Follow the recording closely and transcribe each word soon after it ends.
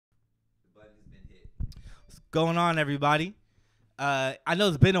What's going on, everybody? I know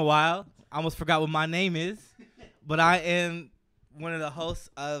it's been a while. I almost forgot what my name is, but I am one of the hosts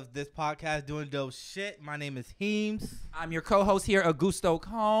of this podcast, Doing Dope Shit. My name is Heems. I'm your co-host here, Augusto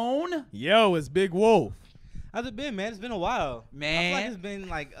Cone. Yo, it's Big Wolf. How's it been, man? It's been a while. Man. I feel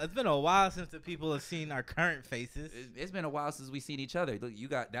like it's been a while since the people have seen our current faces. It's been a while since we've seen each other. Look,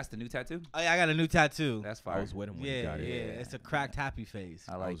 that's the new tattoo? Oh, yeah, I got a new tattoo. That's fire. I was with him when he got it. Yeah, it's a cracked happy face.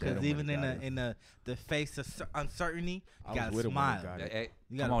 I like that. Because even in the face of uncertainty, you got to smile.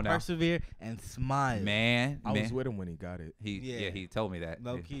 You got to persevere and smile. Man. I was with him when he got it. He told me that.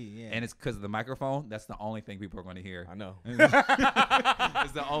 Low key, yeah. And it's because of the microphone. That's the only thing people are going to hear. I know. It's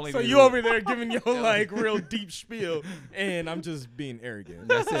the only so thing. you over there giving your like real deep spiel, and I'm just being arrogant.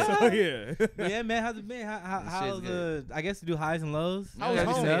 That's it. So yeah. Yeah, man. How's it been? How's the? I guess to do highs and lows. How was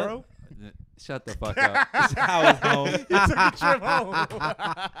home, bro? Shut the fuck up. How was home? You took a trip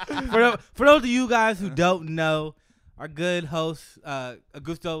home. For those of you guys who don't know, our good host,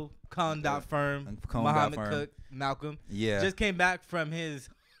 Augusto Con.firm, Muhammad Cook, Malcolm, just came back from his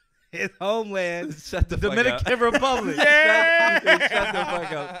homeland, Shut the Dominican Republic. Yeah. Shut the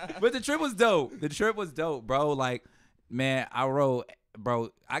fuck up. But the trip was dope. Bro. Like, man,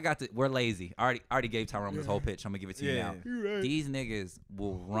 we're lazy. I already gave Tyrone this whole pitch. I'm gonna give it to you now. Right. These niggas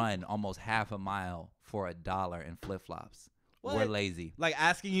will run almost half a mile for $1 in flip flops. We're lazy. Like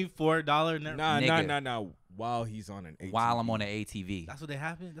asking you for $1. Nah. While he's on an ATV. While I'm on an ATV. That's what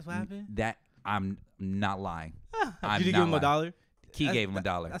happened. That's what happened. That I'm not lying. Did you give him $1? He gave him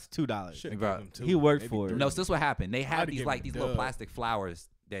 $1. That's $2. Should've Bro, given him two. He worked Maybe for it. three. No, so this is what happened. They have I'd these give him little dub. plastic flowers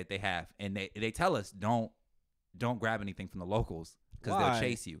that they have, and they tell us don't grab anything from the locals because they'll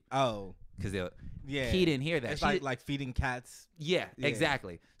chase you. Oh, Because they'll. yeah. Key didn't hear that. It's like feeding cats. Yeah,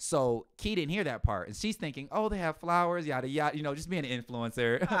 exactly. So Key didn't hear that part, and she's thinking, "Oh, they have flowers, yada yada." You know, just being an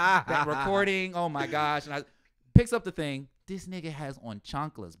influencer. That recording, oh my gosh! And I picks up the thing. This nigga has on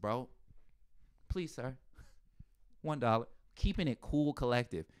chanclas, bro. Please, sir. $1. Keeping it cool,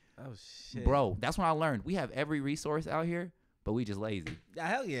 collective. Oh shit, Bro, that's when I learned we have every resource out here, but we just lazy. Yeah,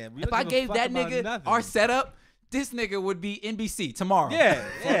 hell yeah. If I gave that nigga our setup, this nigga would be NBC tomorrow. Yeah,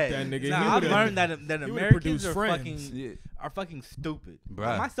 that nigga. Nah, I've learned that Americans are fucking stupid.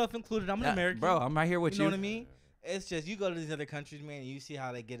 Bruh. Myself included. I'm an American. Bro, I'm right here with you. You know what I mean? It's just you go to these other countries, man, and you see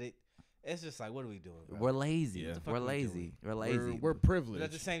how they get it. It's just like, what are we doing, bro? We're lazy. Yeah. We're lazy. We're lazy. We're But privileged.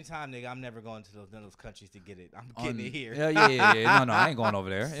 at the same time, nigga, I'm never going to none of those countries to get it. I'm getting it here. Yeah. No, I ain't going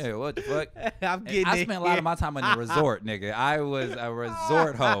over there. Yeah, what the fuck? I'm getting it. I spent a lot of my time in the resort, nigga. I was a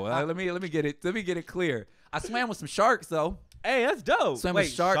resort hoe. Let me get it clear. I swam with some sharks though. Hey, that's dope. Swam Wait,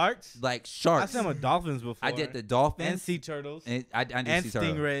 with sharks? Like sharks. I swam with dolphins before. I did the dolphins and sea turtles and I did and sea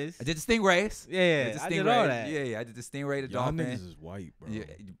turtle. stingrays. I did the stingrays. Yeah, I did all that. Yeah, I did the stingray, the Y'all dolphin. niggas is white, bro.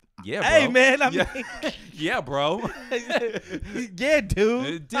 Yeah, bro. Hey, man, I'm Yeah, bro. yeah,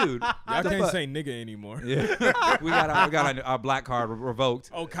 dude. Dude. Y'all can't say nigga anymore. Yeah. we got our black card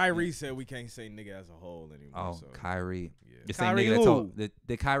revoked. Oh, Kyrie said we can't say nigga as a whole anymore. Oh, so. Kyrie. Yeah. The same Kyrie nigga that who? told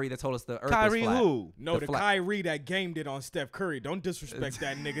the Kyrie that told us the earth Kyrie was flat. who? No, the flat. Kyrie that gamed it on Steph Curry. Don't disrespect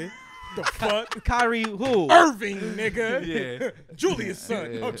that nigga. The fuck? Kyrie who? Irving, nigga. Yeah. Julius'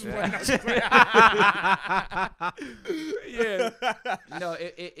 son. Yeah. No, just playing. Yeah. No,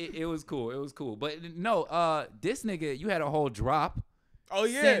 it was cool. It was cool. But no, this nigga, you had a whole drop. Oh,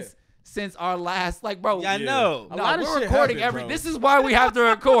 yeah. Since our last, like, bro. Yeah, I know. A lot of we're shit recording happened, bro. This is why we have to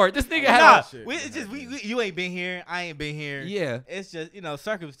record. This nigga had Nah, shit, it's just you ain't been here. I ain't been here. Yeah. It's just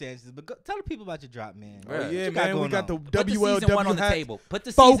circumstances. But tell the people about your drop, man. Oh, What Yeah, you got man. We going got the on? Put the season one on WLW the hat. table. Put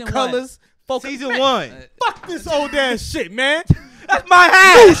the Four season colors. Season Man, 1. Fuck this old ass shit, man. That's my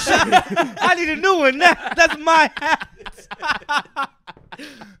hat. I need a new one. That's my hat.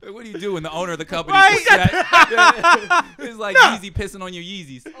 What do you do when the owner of the company Right? puts that? It's like Yeezy pissing on your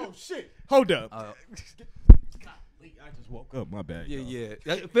Yeezys. Oh, shit. Hold up. Uh, I just woke up. My bad. yeah.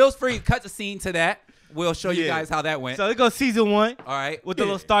 Feels free. Cut the scene to that. We'll show you Yeah. guys how that went. So it goes season 1 All right. with the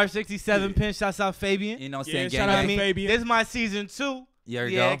little Star 67 pin. Shouts out Fabian. You know what I'm Yeah, saying? shout Gang, out gang. to Fabian. This is my season 2. There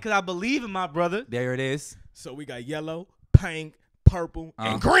you Yeah, go. because I believe in my brother. There it is. So we got yellow, pink, purple,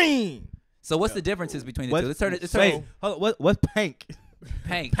 and green. So what's the differences between the two? Let's turn it. Wait, hold on, what's pink?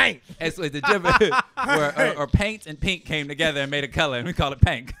 Pink. Pink. It's the difference where paint and pink came together and made a color, and we call it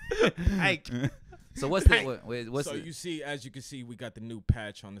pink. Pink. So what's the what's So the, you see, as you can see, we got the new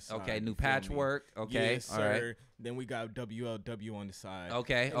patch on the side. okay? New you feel me? patchwork. Okay. Yes, All sir. right. Then we got WLW on the side.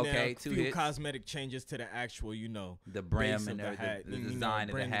 Okay. And then Okay. a 2 few hits. cusmetic changes to the actual, The brim base and of the everything, hat. the You know, design of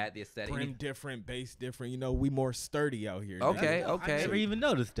the brim- hat, the aesthetic. Brim different, base different. You know, we more sturdy out here. Okay. nigga. I never even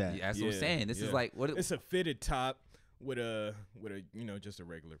noticed that. Yeah, that's what I'm Yeah, saying. This is yeah. like what? It's a fitted top with a just a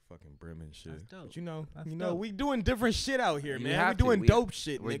regular fucking brim and shit. That's dope. But you know, That's dope. we doing different shit out here, You man. have We to. doing dope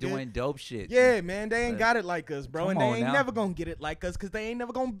shit, We're nigga. doing dope shit. Yeah, man, they ain't got it like us, bro, Come and they on ain't now. never gonna get it like us because they ain't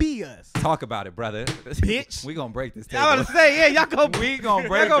never gonna be us. Talk about it, brother. Bitch. We gonna break this I table. was to say, yeah, y'all go. We gonna y'all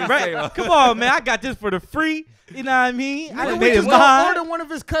break gonna this table. Come on, man. I got this for the free. You know what I mean? I Nigga, done we made it just gonna mine. order one of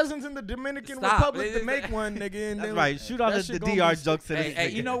his cousins in the Dominican Stop. Republic to make one, nigga. And That's then right. Shoot all that the shit gonna DR be- jokes to this Hey,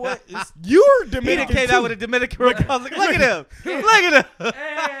 nigga. you know what? It's- You're He Dominican done came too. out with a Dominican Republic. Look at him. Look at him.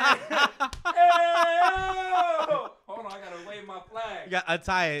 Hold on, I gotta wave my flag. You got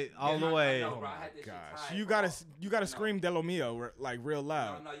untie it all the way. I know, bro. I had this shit Gosh, tied. you gotta scream "De lo mio" like real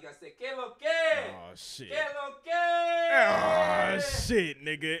loud. No, you gotta say "Que lo que." Oh shit. Que lo que. Oh shit,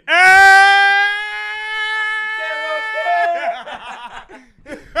 nigga.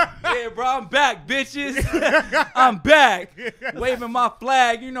 Yeah, bro, I'm back, bitches. I'm back, waving my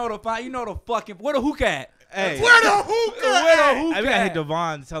flag. You know the fucking where the hookah at? Hey, Where the hookah? Where the hookah? I gotta hit at?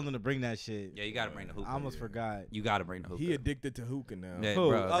 Devon, tell him to bring that shit. Yeah, you gotta bring the hookah. I almost forgot. You gotta bring the hookah. He addicted to hookah now. Yeah, Who?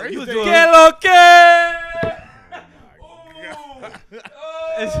 bro. Oh, you was Que doing- Que lo que?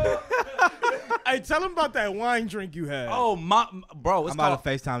 Hey, tell him about that wine drink you had. Oh bro, it's I'm called about to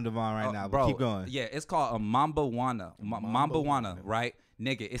FaceTime Devon right now, but bro, keep going. Yeah, it's called a Mambawana. Mambawana, right?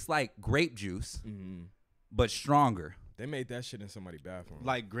 Nigga, it's like grape juice, but stronger. They made that shit in somebody's bathroom.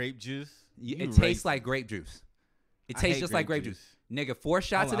 Like grape juice. You It tastes racist. like grape juice. It I tastes hate just like grape juice. Nigga, 4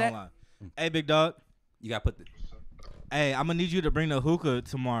 shots Hold of on, that. hold on. Hey, big dog. You gotta put the. Hey, I'm gonna need you to bring the hookah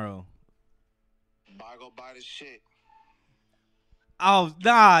tomorrow. Go buy this shit. Oh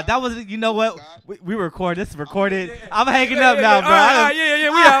nah, that was. You know what? We record. This is recorded. I'm hanging up now, bro.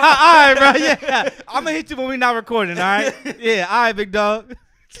 Yeah, we are. All right, bro. Yeah, I'm gonna hit you when we're not recording. All right. Yeah. All right, big dog.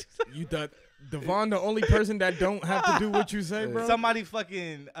 You thought Devon the only person that don't have to do what you say, bro? Somebody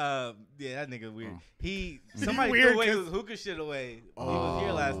fucking. Yeah, that nigga weird. Somebody weird threw away 'cause- his hookah shit away. He was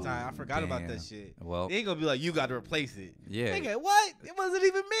here last time. I forgot about damn. that shit. Well, They ain't gonna be like, you got to replace it. yeah, Nigga, what? It wasn't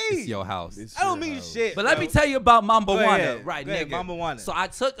even me. it's your house. It's I don't your mean house. shit. But let bro. me tell you about Mamba Go Wana, ahead. right, Go ahead, nigga? Mamba Wana. So I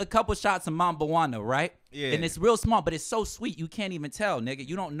took a couple shots of Mamba Wana, right? Yeah. And it's real small, but it's so sweet you can't even tell, nigga.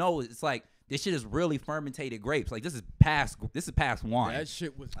 You don't know. It's like this shit is really fermented grapes. Like this is past wine. That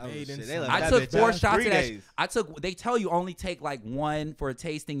shit was Oh, made shit, in they some- left I that took bitch 4 out. shots 3 of that. days. They tell you only take like 1 for a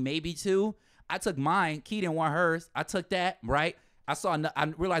tasting, maybe 2. I took mine. Key didn't want hers. I took that, right? I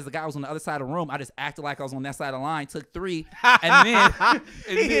realized the guy was on the other side of the room. I just acted like I was on that side of the line. Took 3, and then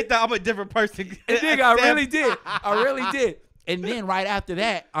He hit that. I'm a different person. nigga, I really did. I really did. And then right after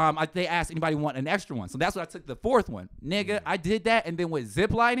that, they asked anybody want an extra one. So that's what I took the 4th one. Nigga, I did that, and then with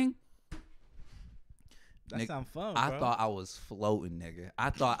zip lining, That sound fun, I bro. thought I was floating, nigga.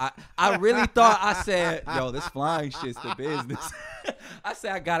 I really thought I said, yo, this flying shit's the business. I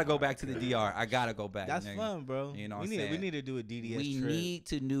said I gotta go back to the DR. I gotta go back. That's nigga. fun, bro. You know what we I'm need, saying? We need to do a DDS We trip. need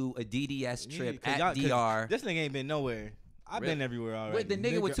to do a DDS We trip need- 'cause at y'all- 'cause DR. This nigga ain't been nowhere. I've been everywhere already. With the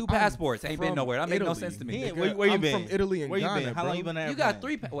nigga with Nigga, 2 I'm passports ain't been from nowhere. That make no Italy. sense to me. He ain't- Nigga, where you I'm been? from Italy and Where you Ghana, been? How long bro. you been there? You got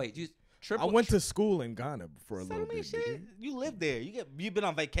 3. Wait, you I triple. went to school in Ghana for a So little I mean, bit. shit. nigga. You live there. You been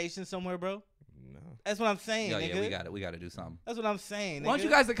on vacation somewhere, bro? No. That's what I'm saying, Yo, nigga. yeah, we got it. We got to do something. That's what I'm saying. Why don't nigga. you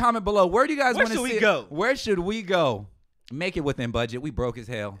guys comment below? Where do you guys Where want to should see? we go? Where should we go? Make it within budget. We broke as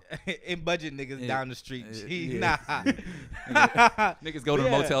hell. in budget niggas Yeah. down the street? Gee, Yeah. Nah. Niggas go to Yeah.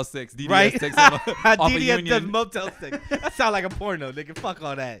 the Motel 6. DDS Right? takes them off of DDS does Union. Motel 6. That sound like a porno, nigga. Fuck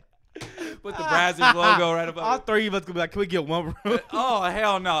all that. Put the Brazzers logo right above All it. 3 of us gonna be like, can we get one room? Oh,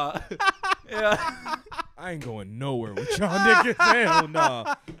 hell no. Yeah. I ain't going nowhere with y'all niggas. Hell no.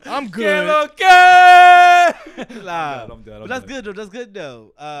 I'm Que good. lo que? Nah. I'm dead. But that's good though. That's good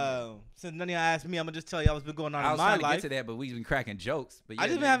though. Since none of y'all asked me, I'm gonna just tell y'all what's been going on I in was my trying to life. get to that, but we've been cracking jokes. But yeah, I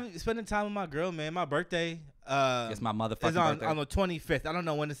just been nigga. having spending time with my girl, man. My birthday. It's my motherfucking It's on, birthday. on the 25th. I don't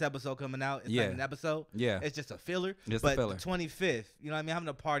know when this episode coming out. It's Yeah. like an episode. Yeah. It's just a filler. Just a but filler. the 25th. You know what I mean? Having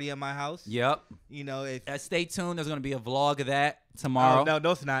a party at my house. Yep. You know, if Stay tuned. There's gonna be a vlog of that tomorrow. Oh,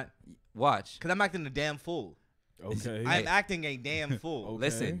 no, it's not. Watch. Cause I'm acting a damn fool. Okay. I'm acting a damn fool. Okay.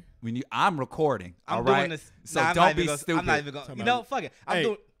 Listen, I'm recording. I'm all doing right? this. So nah, I'm don't not even be gonna, stupid. I'm not even going. Time You know, out. fuck it. I'm Hey,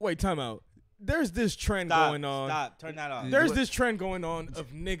 doing. wait, time out. There's this trend Stop. going on. Stop. Turn that off. There's this trend going on of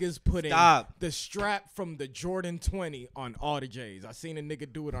niggas putting Stop. the strap from the Jordan 20 on all the J's. I seen a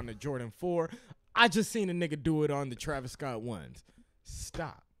nigga do it on the Jordan 4. I just seen a nigga do it on the Travis Scott ones.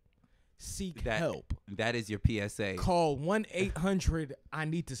 Stop. Seek help. That is your PSA. Call 1-800 I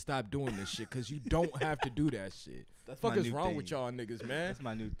need to stop doing this shit because you don't have to do that shit. That's Fuck my is new wrong thing. with y'all niggas, man? That's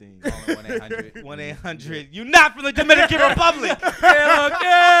my new thing. Call 1-800. 1-800. You not from the Dominican Republic.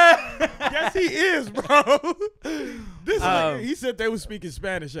 Yes, he is, bro. This nigga, he said they was speaking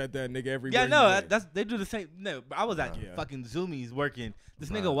Spanish at that nigga every. Yeah, no, they do the same. No, I was at Yeah. fucking Zoomies working. This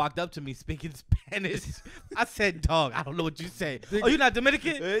nigga walked up to me speaking Spanish. I said, "Dog, I don't know what you say. Oh, you not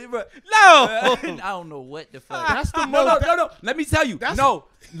Dominican? No, I don't know what the fuck. That's the No. most. Let me tell you.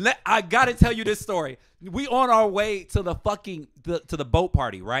 I gotta tell you this story. We on our way to the fucking to the boat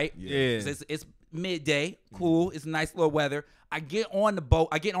party, right? Yeah. It's midday. Cool. It's nice little weather. I get on the boat.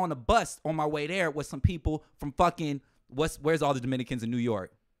 I get on the bus on my way there with some people from fucking where's all the Dominicans in New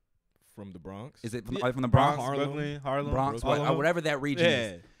York? From the Bronx. Is it from the Bronx? Brooklyn, Harlem, Bronx, Harlem. whatever that region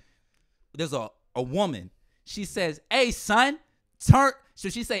is. There's a woman. She says, "Hey son, turn." So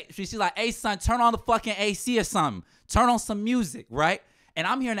she's like, "Hey son, turn on the fucking AC or something. Turn on some music, right?" And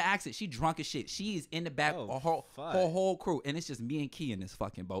I'm hearing the accent. She drunk as shit. She is in the back, her whole crew, and it's just me and Key in this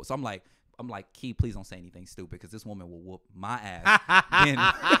fucking boat. So I'm like, Key, please don't say anything stupid, because this woman will whoop my ass,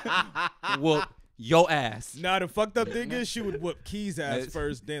 then whoop your ass. Nah, the fucked up thing is she would whoop Key's ass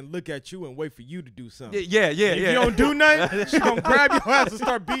first, then look at you and wait for you to do something. Yeah. If you don't do nothing, she gonna grab your ass and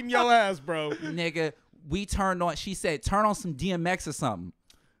start beating your ass, bro. Nigga, we turned on. She said, "Turn on some DMX or something."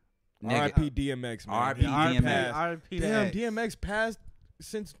 R.I.P. DMX, man. R.I.P. DMX. R.I.P. Damn, DMX passed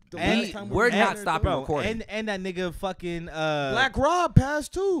since the And last time we're were not there, stopping bro. recording. And that nigga fucking Black Rob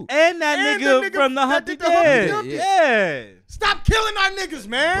passed too. and that And nigga, the nigga from the that Humpty did the Humpty Dead. Dump. Yeah. Stop killing our niggas,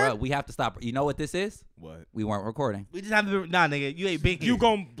 man. Bro, we have to stop. You know what this is? What? We weren't recording. We just haven't been. Nah, nigga, you ain't been here. You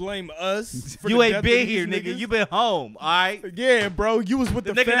gonna blame us? For You the ain't death been of here, these nigga. niggas? You been home, all right? Yeah, bro. You was with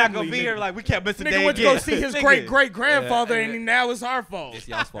The the nigga family. not gonna be here like we can't miss a Nigga day went to again. go see his Nigga. great grandfather, Yeah. and now it's our fault. It's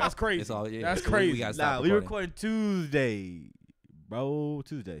y'all's fault. That's crazy. It's all, yeah. That's So crazy. We gotta Nah, stop we recording. recording Tuesday, bro.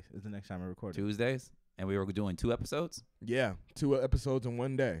 Tuesday is the next time I record. Tuesdays, and we were doing 2 episodes. Yeah, 2 episodes in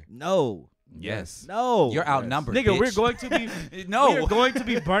one day. No, Yes. no, You're outnumbered, nigga. bitch. We're going to be No. We're going to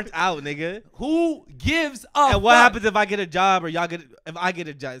be burnt out, nigga. Who gives a And what fuck? happens if I get a job or y'all get? If I get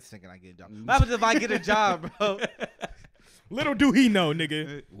a job, it's thinking I get a job. What happens if I get a job, bro? Little do he know,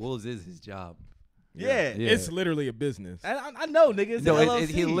 nigga. Wolves is his job. Yeah. It's literally a business. I know, nigga. It's No, an LLC.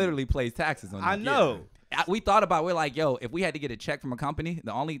 he literally pays taxes on that. I know. We thought about, we're like, yo, if we had to get a check from a company,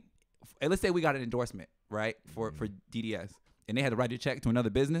 let's say we got an endorsement, right, for DDS, and they had to write a check to another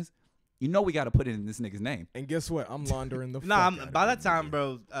business, you know we got to put it in this nigga's name. And guess what? I'm laundering the. Nah, fuck out by of that it, time, nigga.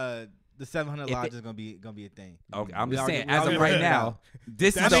 bro, the 700 If lodge it- is gonna be a thing. Okay, I'm We just already- saying, we as of already right figured it now, out.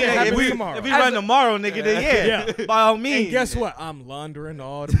 this That is shit the happens only. tomorrow. If we As run a- tomorrow, nigga, then Yeah. by all means. And guess what? I'm laundering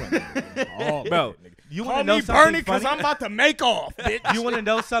all the money. All Bro, of it, nigga. you Call want to know me something Bernie because funny? I'm about to make off, bitch. You want to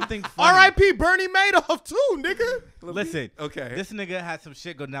know something funny? R.I.P. Bernie Madoff too, nigga. Listen, Okay. this nigga had some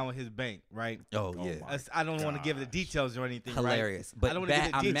shit go down with his bank, right? Oh, yeah. I don't want to give the details or anything. Hilarious. Right? But I don't wanna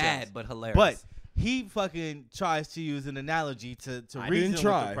give the I'm details. mad, but hilarious. But he fucking tries to use an analogy to I reason didn't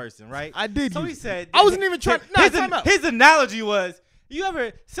try. with the person, right? I did So use he it. said, I wasn't even trying. Nah, His, time out. his analogy was,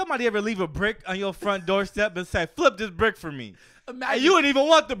 somebody ever leave a brick on your front doorstep and say, flip this brick for me? And you didn't even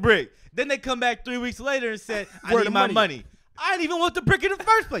want the brick. Then they come back 3 weeks later and said, I Where need the my money? money. I didn't even want the brick in the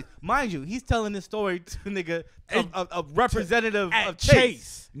first place. Mind you, he's telling this story to nigga, a representative At of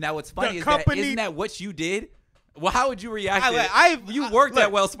Chase. now what's funny The is company- isn't that what you did? Well, how would you react? You I- worked look,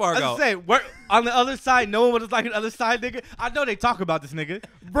 at Wells Fargo. I was saying, on the other side, knowing what it's like on the other side, nigga. I know they talk about this nigga,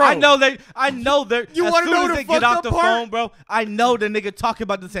 Bro. I know they. You as wanna soon know as the they get fucked off up the part? phone, bro. I know the nigga talking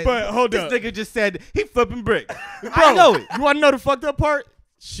about this. But hold this up. nigga just said he flipping brick. I know it. You want to know the fucked up part?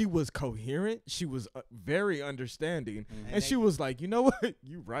 She was coherent. She was very understanding, and she was like, "You know what?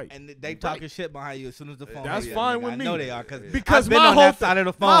 You right." And they talking shit behind you as soon as the phone. That's rings, fine nigga. with I me. know they are Because I've been my on whole that side of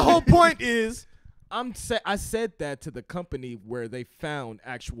the phone. My whole point is, I said that to the company where they found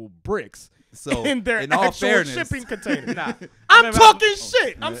actual bricks So, in their in all actual fairness, shipping container. Nah. I'm talking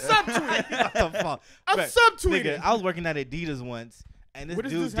shit. I'm subtweeting. What the fuck? I'm But, subtweeting. Nigga, I was working at Adidas once, and this What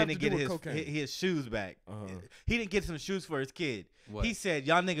does dude this have didn't to do get with cocaine? his shoes back. He didn't get some shoes for his kid. What? He said,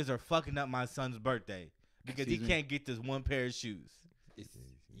 "Y'all niggas are fucking up my son's birthday because Excuse he me? can't get this one pair of shoes." It's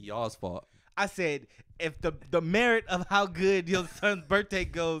y'all's fault. I said, "If the merit of how good your son's birthday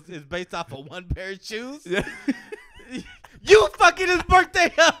goes is based off of one pair of shoes, you fucking his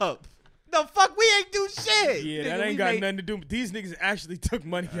birthday up. The fuck, we ain't do shit." Yeah, Nigga, that we ain't got made- nothing to do. These niggas actually took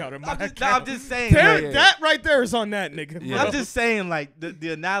money out of my I'm just, account. I'm just saying. There- like, That right there is on that nigga. Yeah. bro. I'm just saying, like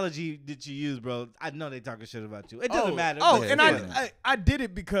the analogy that you use, bro. I know they talking shit about you. It doesn't matter. Oh, but and still. I did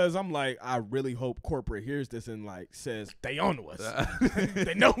it because I'm like, I really hope corporate hears this and like says they on to us.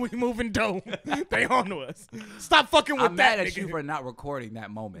 They know we moving dope. They on to us. Stop fucking with I'm that mad at nigga. you for not recording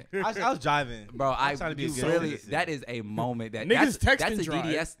that moment. I was driving, Bro, I'm trying to be a you good really citizen. that is a moment that Niggas text that's and a drive.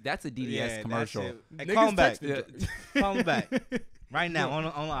 DDS Yeah, that commercial. shit. Hey, Niggas call him back. texting. Call him back. right now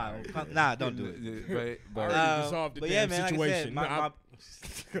on live. Nah, don't do it. I already dissolved the But damn yeah, man, situation. like I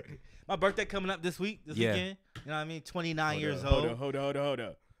said, my birthday coming up this weekend. You know what I mean? 29 years old. Hold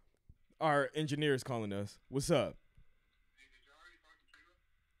up. Our engineer is calling us. What's up?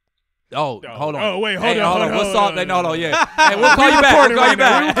 Oh, hold on. Oh, wait, hold on. What's up? No, yeah. Hey, We'll call you back. We'll call you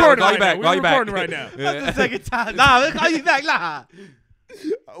back. We're We'll call you back. recording Call you back. right now. That's the second time. Nah, we'll call you back. Nah.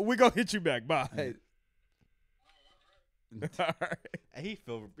 We gonna hit you back. Bye. All right. And he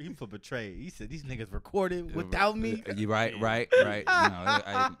feel betrayed. He said these niggas recorded without me. You right.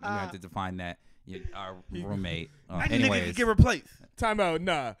 I have to define that. Our roommate. That Anyways, nigga get replaced. Time out.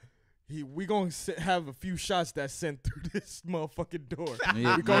 Nah. We gonna have a few shots that sent through this motherfucking door.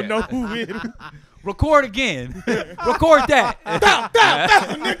 Yeah, We gonna know who it is. record again. Record that.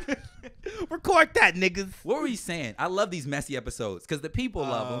 Record that, niggas. What were you saying? I love these messy episodes because the people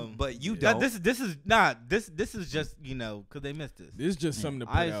love them, but you don't. This is just because they missed this. This is just something to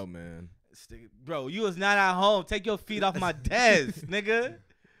put out, man. Bro, you was not at home. Take your feet off my desk, nigga.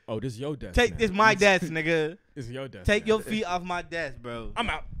 Oh, this is your desk. This my desk, nigga. This is your desk. Take your feet off my desk, bro. I'm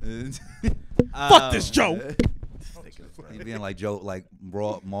out. Fuck this Joe. He's being like Joe, like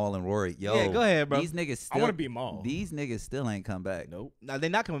Maul and Rory. Yo, yeah, go ahead, bro. These niggas still. I want to be Maul. These niggas still ain't come back. Nope. No, they're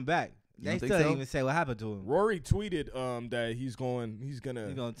not coming back. They still didn't even say what happened to him. Rory tweeted that he's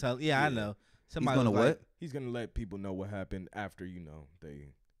gonna tell. Yeah, I know. Somebody he's gonna was like, what? He's gonna let people know what happened after they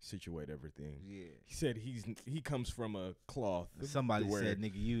situate everything. Yeah. He said he comes from a cloth. Somebody where said,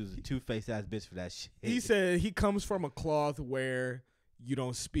 "Nigga, you was a two-faced ass bitch for that shit." He said he comes from a cloth where you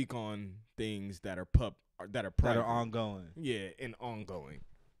don't speak on things that are that are private. ongoing. Yeah, and ongoing.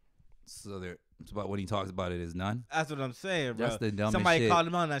 So it's about when he talks about it is none. That's what I'm saying, bro. That's the dumbest Somebody shit. called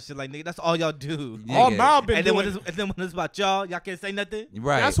him on that shit, like, nigga, that's all y'all do. Nigga. All Mal been And then, doing. when it's about y'all can't say nothing.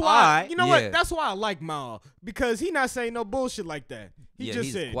 Right. That's why. You know Yeah. what? That's why I like Mal, because he not saying no bullshit like that. He Yeah, just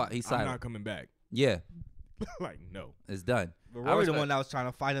he's said, he's "I'm silent. not coming back." Yeah, Like, no. it's done. But I Rory the respect- one that was trying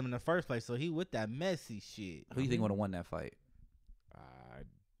to fight him in the first place, so he with that messy shit. Who do you think would have won that fight? I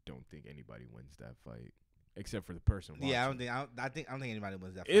don't think anybody wins that fight except for the person watching. Yeah, I don't think anybody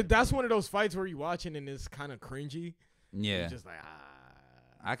wins that fight. That's one of those fights where you're watching and it's kind of cringy. Yeah, You're just like,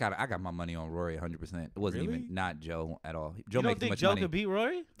 I got my money on Rory 100%. It wasn't Really? even not Joe at all. Joe You don't makes too think much Joe money. could beat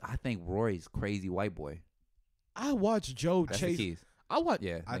Rory? I think Rory's crazy white boy. I watched Joe That's the chase. keys. I watch.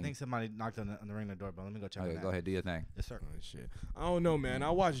 Yeah, I think somebody knocked on the ring doorbell. Let me go check. Okay, it go out. ahead, do your thing. Yes, sir. Oh, shit. I don't know, man.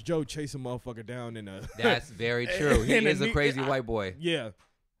 I watched Joe chase a motherfucker down in a. That's very true. He in is a knee- crazy white boy. Yeah.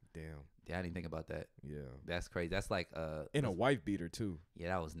 Damn. Yeah, I didn't think about that. Yeah. That's crazy. That's like In a wife beater too. yeah,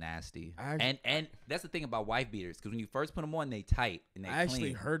 that was nasty. I- And that's the thing about wife beaters, because when you first put them on, they tight and they I actually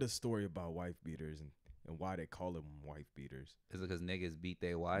clean. heard a story about wife beaters and why they call them wife beaters. Is it because niggas beat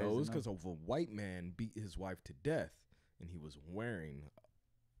their wives? No, it and was all? because of a white man beat his wife to death, and he was wearing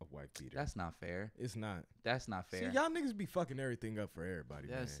a wife beater. That's not fair. It's not. That's not fair. See, y'all niggas be fucking everything up for everybody,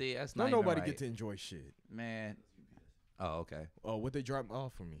 Yeah, man. see, that's not Don't even nobody right. get to enjoy shit. Man. Oh, okay. Oh, what they drop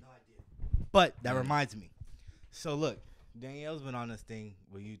off for me? But that reminds me. So look, Danielle's been on this thing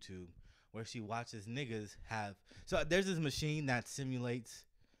with YouTube where she watches niggas have. So there's this machine that simulates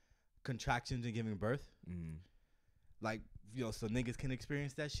contractions and giving birth. Mm-hmm. Like, so niggas can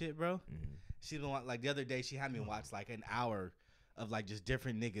experience that shit, bro. Mm-hmm. She been like the other day she had me watch like an hour of like just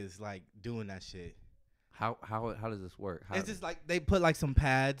different niggas like doing that shit. How does this work? How It's just like they put like some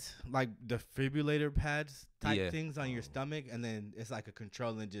pads, like defibrillator pads type Yeah. things on your stomach, and then it's like a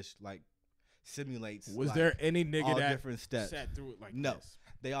control and just like simulates. Was like, there any nigga all that different steps? sat through it like No. this?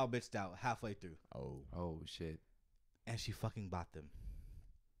 They all bitched out halfway through, oh shit. and she fucking bought them.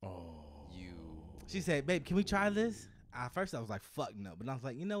 Oh. She said, "Babe, can we try this?" At first, I was like, "Fuck no," but I was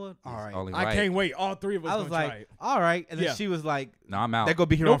like, "You know what? All right." Only I right. can't wait. All three of us I was gonna like, try it. "All right," and then Yeah. she was like, No, I'm out. "They're gonna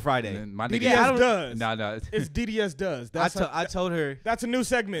be here Nope. on Friday." And my DDS nigga. I don't- does. No. It's DDS does. That's I told her that's a new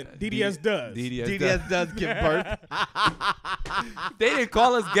segment. DDS does. DDS. does give birth. They didn't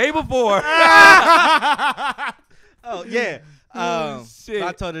call us gay before. Oh yeah. Shit. So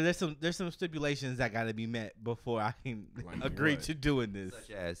I told her there's some stipulations that got to be met before I can Like agree what? to doing this.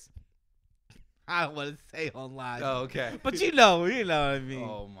 Such as. I don't want to say online. Oh, okay. But you know what I mean.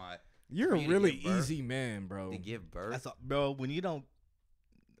 Oh my. You're For a you to really give birth? easy man, bro. To give birth. That's all, bro. When you don't,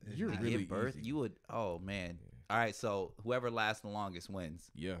 You're to really give birth, easy. you would. Oh man. All right. So whoever lasts the longest wins.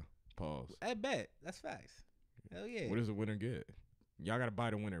 Yeah. Pause. I bet that's facts. Hell yeah. What does the winner get? Y'all gotta buy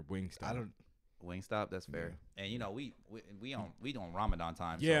the winner Wingstop. I don't. Wingstop, that's fair. And you know we on Ramadan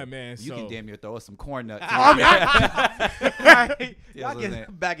time. Yeah, so man. You so can damn near throw us some corn nuts. Right. Yeah, Y'all so get that-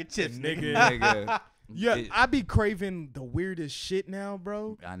 a bag of chips, Nigga. Nigga. yeah, It- I be craving the weirdest shit now,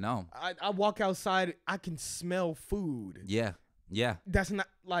 bro. I know. I walk outside, I can smell food. Yeah. Yeah. That's not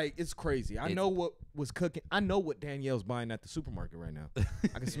like it's crazy. I know what was cooking. I know what Danielle's buying at the supermarket right now.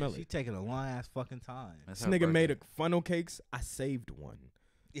 I can smell She's it. taking a long ass fucking time. This nigga made a funnel cakes. I saved one.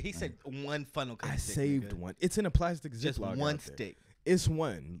 He said one funnel cake. I stick, saved nigga. one. It's in a plastic Just Ziploc. one out there. stick. It's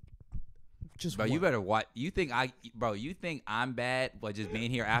one. Just Bro, one. you better watch. You think I'm bad for just being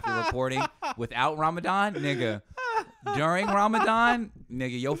here after reporting without Ramadan, nigga? During Ramadan,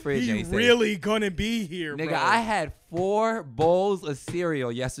 nigga, your fridge He ain't safe. really gonna be here, Nigga, bro. I had 4 bowls of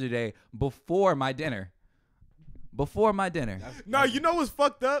cereal yesterday before my dinner. No, you know what's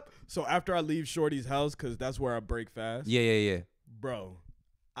fucked up? So after I leave Shorty's house, cause that's where I break fast. Yeah. Bro,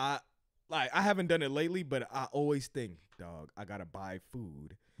 I haven't done it lately, but I always think, dog, I gotta buy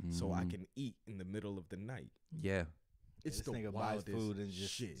food so I can eat in the middle of the night. Yeah. It's This the nigga buys wildest food and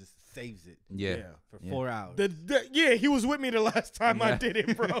just shit. saves it Yeah. for 4 hours. Yeah, he was with me the last time I Yeah. did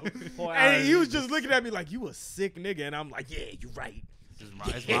it, bro. 4 And hours, he was you just looking at me like, you a sick nigga. And I'm like, yeah, you right.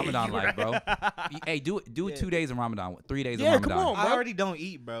 It's Ramadan you life, bro. right. Hey, do it 2 days in Ramadan, 3 days Yeah, in come Ramadan. on, I bro. already don't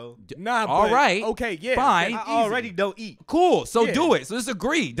eat, bro. Nah, All but, right. Okay, yeah. Fine. that's I already easy. don't eat. Cool. So Yeah. do it. So just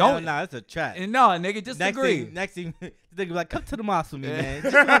agree. No, Don't. it's a trap. No, nigga, just agree. Next thing, this nigga be like, come to the mosque with me, man.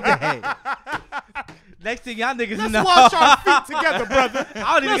 Just one day. Next thing y'all niggas Let's know. wash our feet together, brother.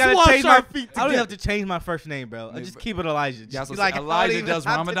 I don't even Let's gotta wash change our my feet I don't even have together. to change my first name, bro. I just keep it Elijah. Yeah, Just so be like, I Elijah don't does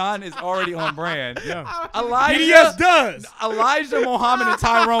even have to- Ramadan is already on brand. Yeah. Elijah BDS does. Elijah, Muhammad, and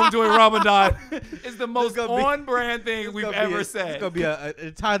Tyrone doing Ramadan is the most gonna be- on-brand thing we've ever said. It's gonna be an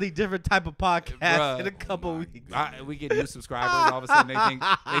entirely different type of podcast Bruh. in a couple weeks. We get new subscribers. All of a sudden,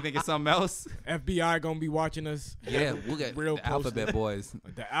 they think it's something else. FBI gonna be watching us. Yeah, we'll get Real the Alphabet Boys.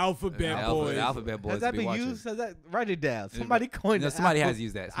 The Alphabet Boys. The Alphabet Boys. Has that be been watching. used? Has that write it down? Somebody coined No, it. somebody has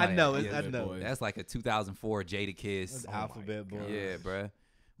used that. I Somebody know has- it. yeah, I know. boy. That's like a 2004 Jada Kiss. Alphabet Boy. Yeah, bruh.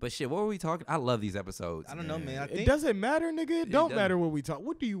 But shit, what were we talking? I love these episodes. I don't know, man. I It think doesn't matter, nigga. It don't doesn't. matter what we talk.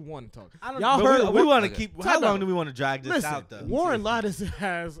 What do you want to talk? I don't Y'all know. heard But we want to Okay. keep. Time How long out. do we want to drag this Listen, out, though? Warren Lattis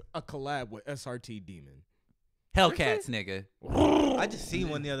has a collab with SRT Demon. Hellcats, nigga. I just seen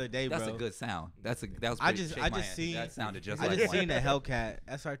one the other day, bro. That's a good sound. That was. I pretty- just shake my hand. seen. That sounded just I like just one. seen a Hellcat,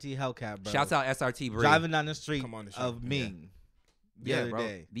 SRT Hellcat, bro. Shouts out SRT Bree. driving down the street Come on the show. of Ming the yeah, other bro.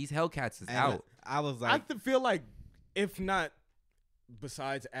 day. These Hellcats is And out. I was I like, feel like, if not,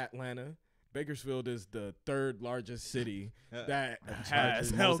 besides Atlanta, Bakersfield is the third largest city that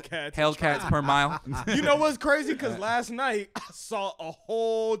has Hellcats. Hellcats per mile. You know what's crazy? Because last night I saw a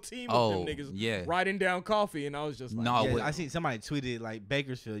whole team of Oh, them niggas yeah. riding down coffee, and I was just like, No, yeah, what- I seen somebody tweeted like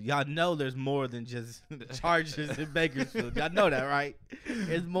Bakersfield. Y'all know there's more than just the Chargers in Bakersfield. Y'all know that, right?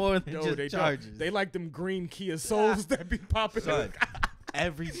 It's more than yo, just they Chargers. don't. They like them green Kia Souls that be popping Son, up.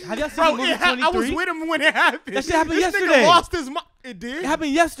 have y'all seen Bro, the movie I was 23? with him when it happened. That shit happened This yesterday. Nigga lost his mind. It did. It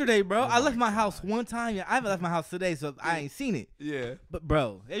happened yesterday, bro. I left my my house one time. Yeah, I haven't left my house today, so I ain't seen it. Yeah. But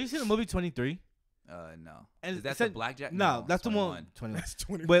bro, have you seen the movie 23? No. And Is that it said- the blackjack? No, that's the 21. one. 21. That's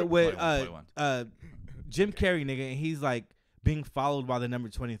 20. With 21. Jim Carrey, nigga, and he's like being followed by the number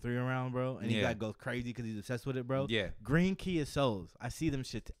 23 around, bro, and he Yeah. like goes crazy because he's obsessed with it, bro. Yeah. Green Kia Souls. I see them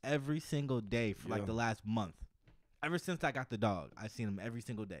shits every single day for like Yeah. the last month. Ever since I got the dog, I've seen them every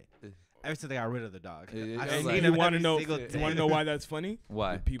single day. Ever since I got rid of the dog, It- I've it's seen like- And them you want to every know? single You day. want to know why that's funny?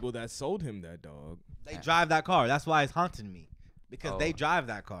 Why? The people that sold him that dog. They drive that car. That's why it's haunting me because Oh. they drive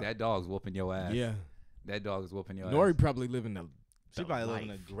that car. That dog's whooping your ass. Yeah. That dog is whooping your Nori ass. probably living a. She probably living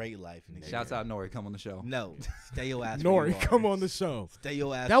a life. great life. Nigga. Shouts out Nori. Come on the show. No, stay your ass. where you Nori, are. come on the show. Stay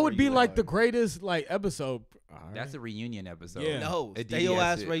your ass. That where would be you like are. the greatest like episode. That's a reunion episode. Yeah. No, A stay your DDS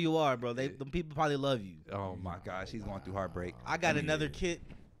ass shit. where you are, bro. The people probably love you. Oh my gosh, he's going through heartbreak. I got another kid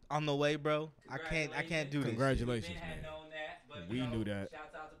on the way, bro. I can't do this. Congratulations, man. We knew that,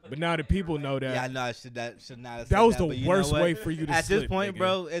 but now the people know that. Yeah, I know. I should not have said That was the but you know worst what? way for you to At this slip, point, nigga.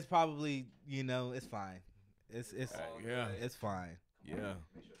 bro, it's probably it's fine. It's Yeah. it's fine. Yeah.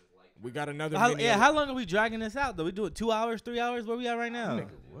 We got another. How, mini- yeah, how long are we dragging this out? Though we do it 2 hours, 3 hours. Where we at right now? Nigga,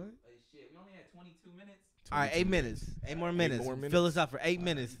 what? Shit, we only had 22 minutes. All right, 8 minutes. 8 more minutes. more minutes? Fill us up for 8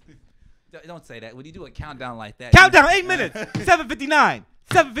 minutes. Don't say that. When you do a countdown like that, Countdown 8 minutes. 7:59.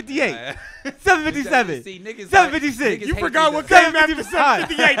 7:58. 7:57. See, niggas 7:56. niggas You hate forgot these what episodes. came after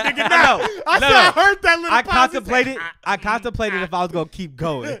 758, nigga. Now I No, said no. I heard that little I pause. contemplated. I contemplated if I was gonna keep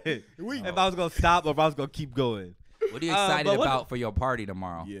going, We- if I was gonna stop, or if I was gonna keep going. What are you but excited what- about for your party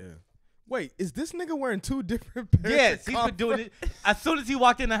tomorrow? Yeah. Wait, is this nigga wearing two different pairs? Yes, of he's been doing it. As soon as he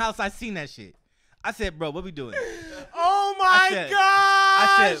walked in the house, I seen that shit. I said, "Bro, what we doing?" Oh my said- gosh!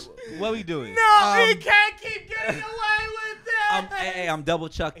 I said, "What we doing?" no, he can't keep getting away with this. I'm double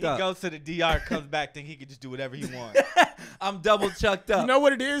chucked He up. goes to the DR, comes back, think he could just do whatever he wants. I'm double chucked up. You know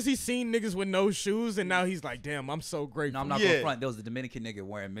what it is? He's seen niggas with no shoes, and now he's like, damn, I'm so grateful. No, I'm not Yeah. going front. There was a Dominican nigga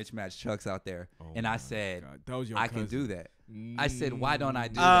wearing mismatched chucks out there, and I said, God, that was your I can cousin. do that. I said, why don't I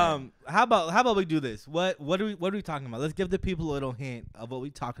do that? How about we do this? What are we talking about? Let's give the people a little hint of what we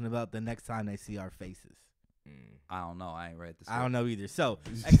talking about the next time they see our faces. I don't know. I ain't read this. I don't know either. So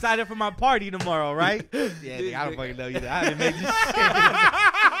excited for my party tomorrow, right? Yeah, nigga, I don't fucking know either. I haven't made this shit.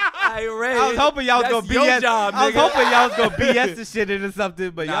 I ain't read I was hoping y'all was That's gonna your BS. job, I was nigga. hoping y'all was gonna BS the shit into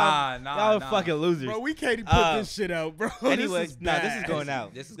something, but Nah, y'all are fucking losers. Bro, we can't even put this shit out, bro. Anyway, this is no, this bad. is going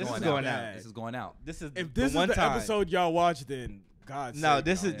out. This is This going is going out. out. This is going out. This is If the this one is the time. episode y'all watch, then God No, save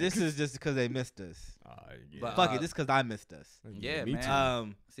this y'all. is this is just because they missed us. Yeah. But, Fuck it, this because I missed us. Yeah, me man.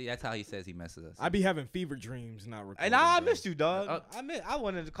 too. See, that's how he says he messes us. I be having fever dreams, not recording. And I bro. missed you, dog. I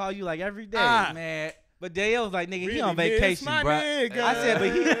wanted to call you like every day, man. but Danielle was like, "Nigga, he Really on miss vacation, my bruh." nigga. I said,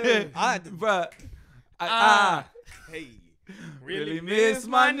 "But he, Bruh. Hey, Really miss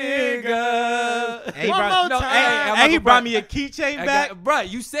my nigga. And he One brought, more time. and he brought me a keychain back. Bruh,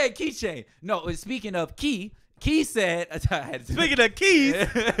 you said keychain. No, speaking of Key said. I had to Speaking of keys,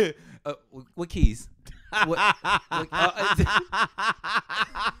 what keys?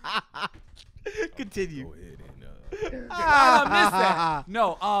 continue. go ahead and I missed that.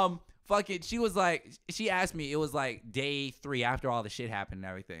 No, fuck it. She was like, she asked me. It was like day 3 after all the shit happened and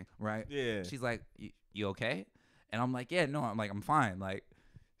everything, right? Yeah. She's like, you okay? And I'm like, yeah, no. I'm like, I'm fine. Like,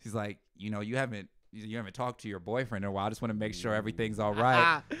 she's like, you haven't talked to your boyfriend in a while. I just want to make sure everything's all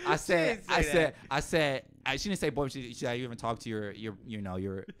right. I said, she didn't say boyfriend. She said, you haven't talked to your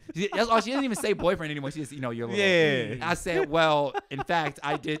that's all. She didn't even say boyfriend anymore. She just, your little. Yeah. I said, well, in fact,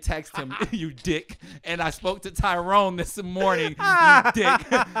 I did text him, you dick. And I spoke to Tyrone this morning, you dick.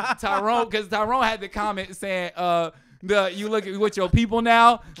 Because Tyrone had the comment saying, you look with your people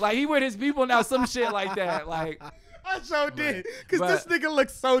now. Like, he with his people now, some shit like that. Like, I sure did. Because Bruh. this nigga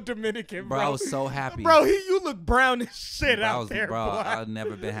looks so Dominican, bro. bro, I was so happy. Bro, you look brown as shit Bro, out there, bro, boy. I've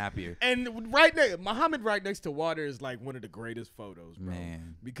never been happier. And right there, Muhammad right next to water is like one of the greatest photos, bro.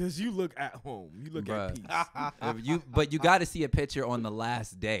 Man. Because you look at home. You look at Bruh. peace. But you got to see a picture on the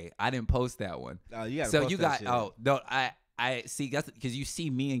last day. I didn't post that one. Oh, you gotta So post you that got shit. no. I see that's because you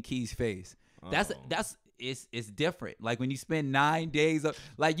see me and Key's face. That's it's different. Like when you spend 9 days of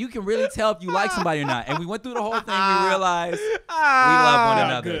like you can really tell if you like somebody or not. And we went through the whole thing. We realized we love one Y'all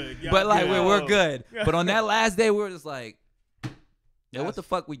another. good. Y'all But like good. we're good. But on that last day, we were just like, yo, what the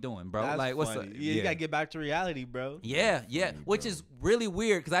fuck we doing, bro? That's Like what's funny. up? Yeah, you gotta get back to reality, bro. Yeah, which is really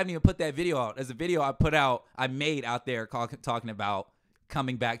weird because I haven't even put that video out. There's a video I made out there talking about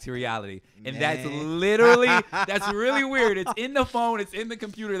coming back to reality, and that's Man. literally that's really weird. It's in the phone, it's in the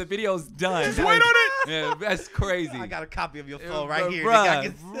computer, the video's done. Just wait on it. Yeah, that's crazy. I got a copy of your phone right here.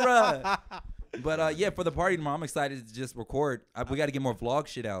 bruh, nigga. But yeah, for the party tomorrow, I'm excited to just record. We got to get more vlog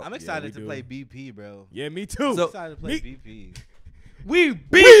shit out. I'm excited we to do. play BP, bro. Yeah, me too. So- I'm excited to play BP. we beat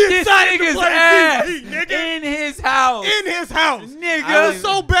this excited to nigga's play ass BP, nigga. in his house. in his house. Nigga. It was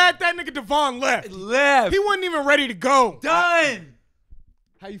so bad that nigga Devon left. Left. He wasn't even ready to go. Done.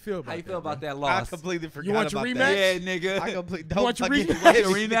 How you feel about How you that? feel about bro? that I loss? completely forgot You want your about rematch? that. Yeah, nigga. I completely You don't want your fucking rematch? Want your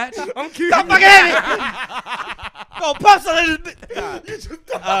rematch? I'm cute. Don't fucking hit it. Go post on this.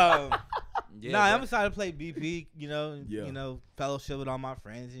 Yeah, Nah, I'm but excited to play BP. Yeah. You know, fellowship with all my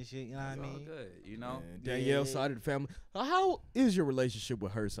friends and shit. You know what I it's all mean? good, you know. Danielle's Yeah. side of the family. How is your relationship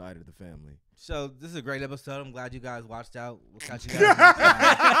with her side of the family? So this is a great episode. I'm glad you guys watched out. We'll catch you guys next time.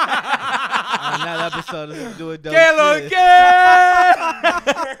 On that episode of Doing Dope Shit.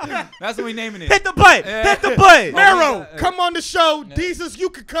 That's what we naming it. Hit the button. Hit the button. Mero, come on the show. Jesus, you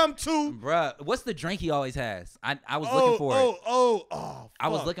could come too. Bruh, what's the drink he always has? I was looking for it. I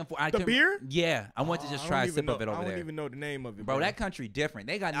was fuck. looking for The couldn't- beer? Yeah, I want to just try a sip of it over I don't there. even know the name of it, Bro, that country different.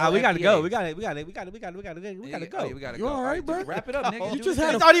 They got no Nah, we gotta go. FBAs. We gotta go. Oh, We yeah, gotta we go. gotta You go. all right, bro? Wrap it up, nigga. You Do just the had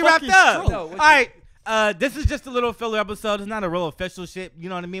thing. It's already wrapped fucking up. stroke. No, All right. This is just a little filler episode. It's not a real official shit. You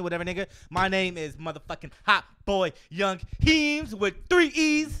know what I mean? Whatever, nigga. My name is motherfucking Hot Boy Young Heems with 3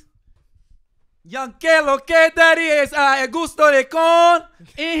 E's. Young que lo que daddy es el gusto de con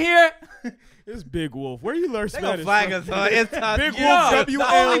in here. It's Big Wolf. Where you learn They gonna Spanish flag from? us on Instagram. Big Yeah. Wolf, The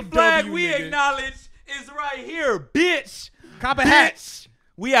only flag WLW, we nigga. acknowledge is right here, bitch. Copper hat. Bitch.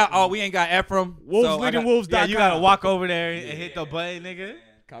 We out. Oh, we ain't got Ephraim. Wolves so I leading got- wolves. Yeah, you gotta walk over there and hit the button, nigga.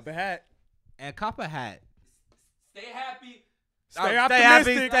 Copper hat. And copper hat. Stay happy. Stay Stay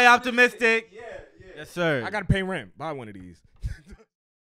optimistic. happy. Stay optimistic. Yeah. Yes, sir. I gotta pay rent. Buy one of these.